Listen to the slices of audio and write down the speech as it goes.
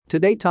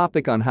Today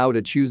topic on how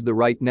to choose the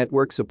right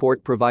network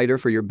support provider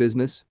for your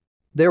business.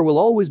 There will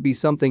always be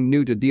something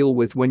new to deal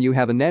with when you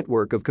have a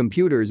network of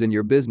computers in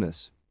your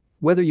business.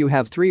 Whether you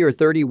have 3 or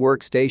 30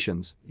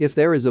 workstations, if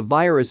there is a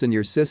virus in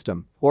your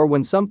system, or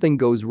when something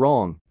goes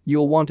wrong,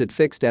 you'll want it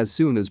fixed as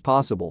soon as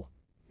possible.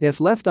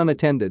 If left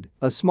unattended,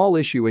 a small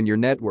issue in your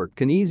network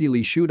can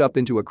easily shoot up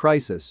into a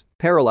crisis,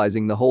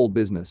 paralyzing the whole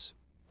business.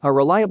 A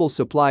reliable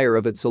supplier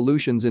of its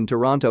solutions in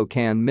Toronto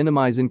can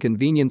minimize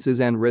inconveniences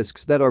and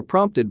risks that are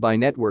prompted by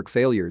network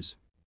failures.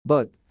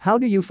 But how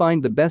do you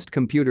find the best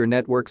computer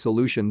network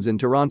solutions in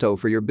Toronto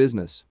for your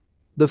business?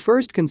 The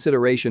first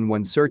consideration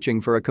when searching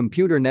for a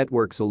computer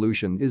network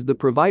solution is the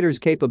provider's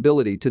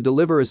capability to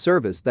deliver a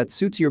service that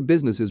suits your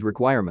business's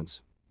requirements.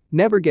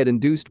 Never get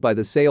induced by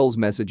the sales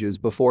messages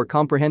before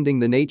comprehending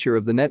the nature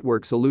of the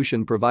network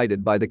solution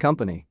provided by the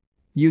company.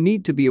 You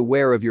need to be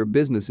aware of your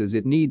business's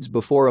needs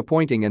before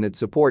appointing its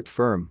support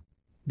firm.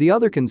 The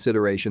other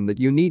consideration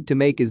that you need to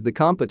make is the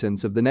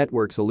competence of the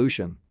network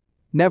solution.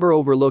 Never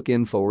overlook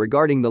info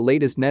regarding the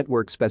latest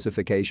network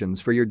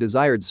specifications for your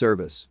desired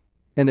service.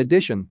 In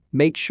addition,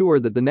 make sure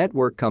that the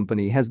network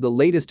company has the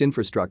latest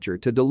infrastructure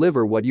to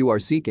deliver what you are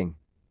seeking.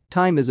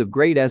 Time is of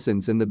great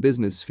essence in the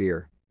business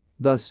sphere.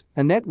 Thus,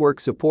 a network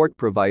support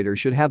provider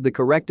should have the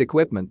correct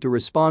equipment to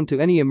respond to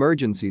any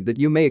emergency that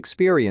you may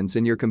experience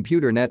in your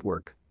computer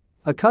network.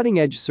 A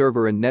cutting-edge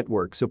server and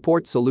network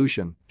support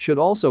solution should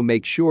also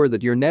make sure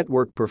that your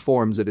network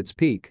performs at its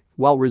peak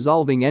while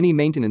resolving any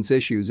maintenance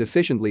issues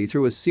efficiently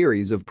through a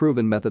series of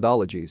proven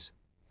methodologies.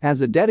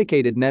 As a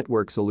dedicated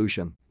network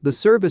solution, the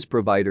service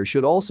provider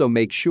should also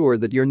make sure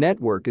that your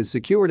network is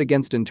secured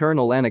against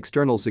internal and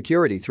external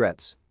security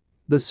threats.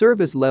 The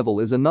service level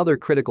is another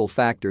critical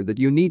factor that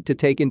you need to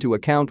take into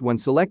account when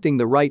selecting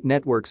the right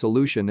network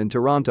solution in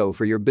Toronto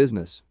for your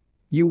business.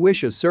 You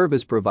wish a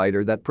service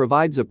provider that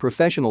provides a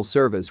professional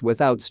service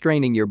without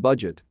straining your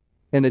budget.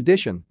 In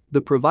addition,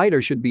 the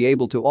provider should be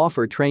able to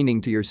offer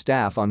training to your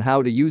staff on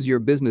how to use your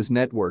business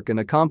network in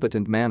a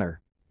competent manner.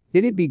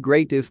 It'd be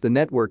great if the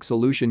network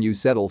solution you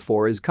settle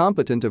for is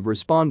competent of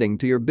responding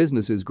to your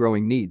business's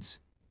growing needs.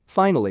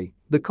 Finally,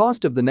 the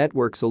cost of the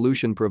network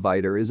solution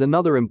provider is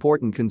another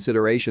important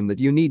consideration that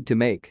you need to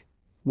make.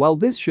 While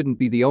this shouldn't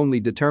be the only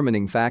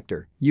determining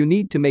factor, you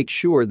need to make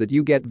sure that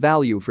you get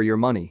value for your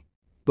money.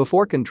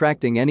 Before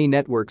contracting any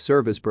network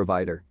service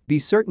provider, be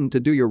certain to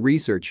do your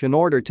research in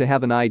order to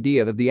have an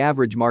idea of the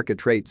average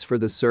market rates for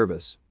this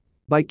service.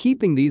 By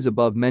keeping these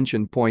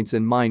above-mentioned points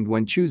in mind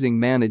when choosing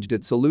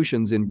managed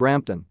solutions in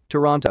Brampton,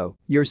 Toronto,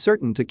 you're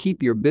certain to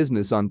keep your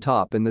business on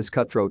top in this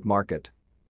cutthroat market.